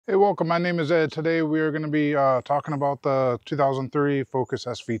Hey, welcome. My name is Ed. Today we are going to be talking about the 2003 Focus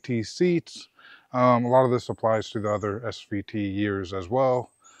SVT seats. A lot of this applies to the other SVT years as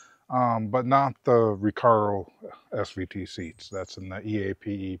well, but not the Recaro SVT seats. That's in the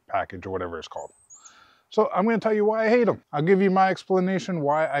EAPE package or whatever it's called. So I'm going to tell you why I hate them. I'll give you my explanation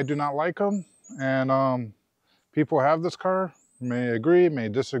why I do not like them. And people who have this car may agree, may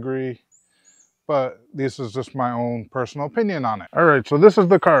disagree, but this is just my own personal opinion on it. All right, so this is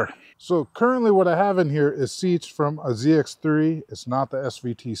the car. So currently what I have in here is seats from a ZX3. It's not the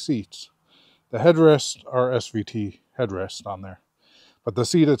SVT seats. The headrests are SVT headrests on there, but the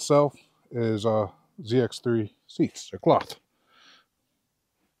seat itself is ZX3 seats. They're cloth.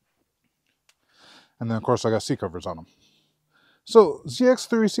 And then of course I got seat covers on them. So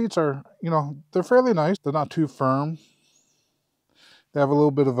ZX3 seats are, they're fairly nice. They're not too firm. They have a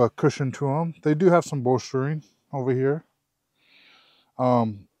little bit of a cushion to them. They do have some bolstering over here.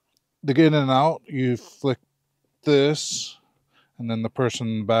 To get in and out, you flick this, and then the person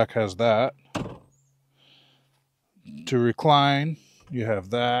in the back has that. To recline, you have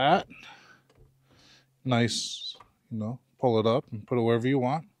that. Nice, pull it up and put it wherever you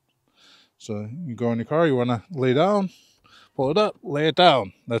want. So you go in your car, you want to lay down, pull it up, lay it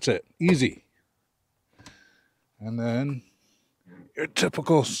down. That's it. Easy. And then your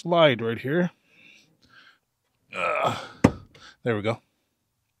typical slide right here. There we go.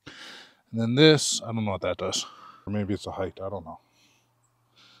 And then this, I don't know what that does. Or maybe it's a height, I don't know.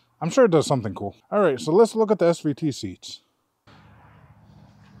 I'm sure it does something cool. All right, so let's look at the SVT seats.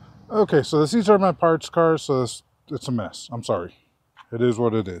 Okay, so the seats are my parts car, so it's a mess. I'm sorry. It is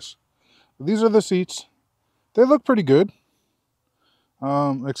what it is. These are the seats. They look pretty good.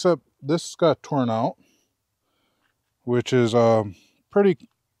 Except this got torn out, which is a pretty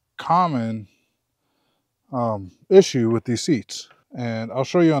common issue with these seats. And I'll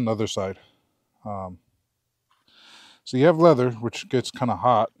show you on the other side. So you have leather, which gets kind of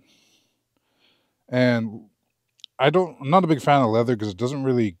hot. And I'm not a big fan of leather because it doesn't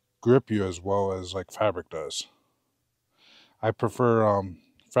really grip you as well as like fabric does. I prefer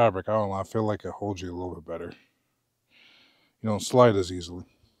fabric. I don't know. I feel like it holds you a little bit better. You don't slide as easily.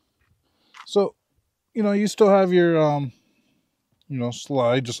 So, you still have your,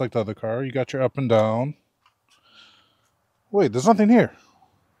 slide just like the other car. You got your up and down. Wait, there's nothing here.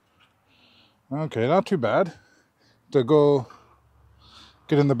 Okay, not too bad. To go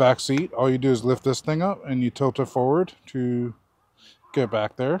get in the back seat, all you do is lift this thing up and you tilt it forward to get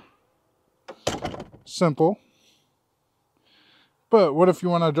back there. Simple. But what if you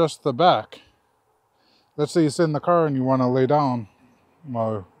want to adjust the back? Let's say you sit in the car and you want to lay down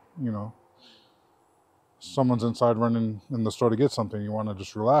while, someone's inside running in the store to get something. You want to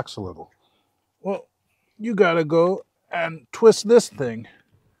just relax a little. Well, you got to go and twist this thing.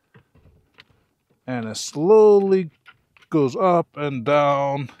 And it slowly goes up and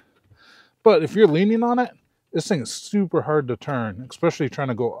down. But if you're leaning on it, this thing is super hard to turn, especially trying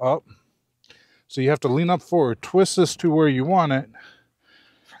to go up. So you have to lean up forward, twist this to where you want it,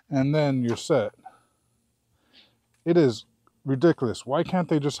 and then you're set. It is ridiculous. Why can't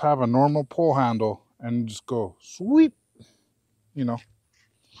they just have a normal pull handle and just go sweep,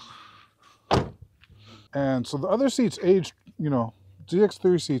 And so the other seats aged,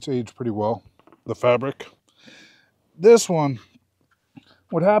 ZX3 seats age pretty well. The fabric. This one,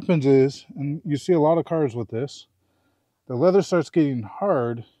 what happens is, and you see a lot of cars with this, the leather starts getting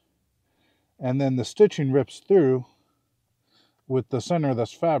hard and then the stitching rips through with the center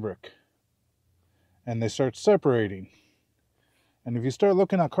that's fabric and they start separating. And if you start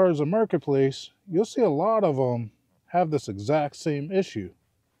looking at cars in Marketplace, you'll see a lot of them have this exact same issue.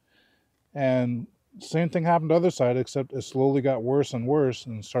 And same thing happened to the other side, except it slowly got worse and worse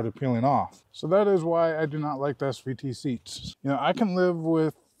and started peeling off. So that is why I do not like the SVT seats. I can live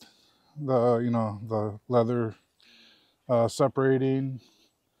with the leather separating.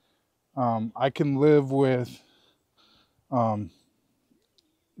 I can live with,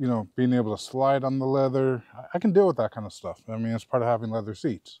 being able to slide on the leather. I can deal with that kind of stuff. I mean, it's part of having leather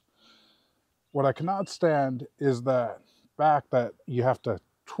seats. What I cannot stand is that back that you have to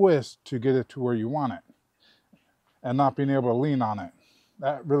twist to get it to where you want it and not being able to lean on it.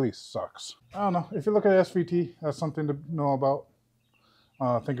 That really sucks. I don't know. If you look at SVT, that's something to know about.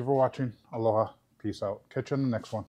 Thank you for watching. Aloha. Peace out. Catch you in the next one.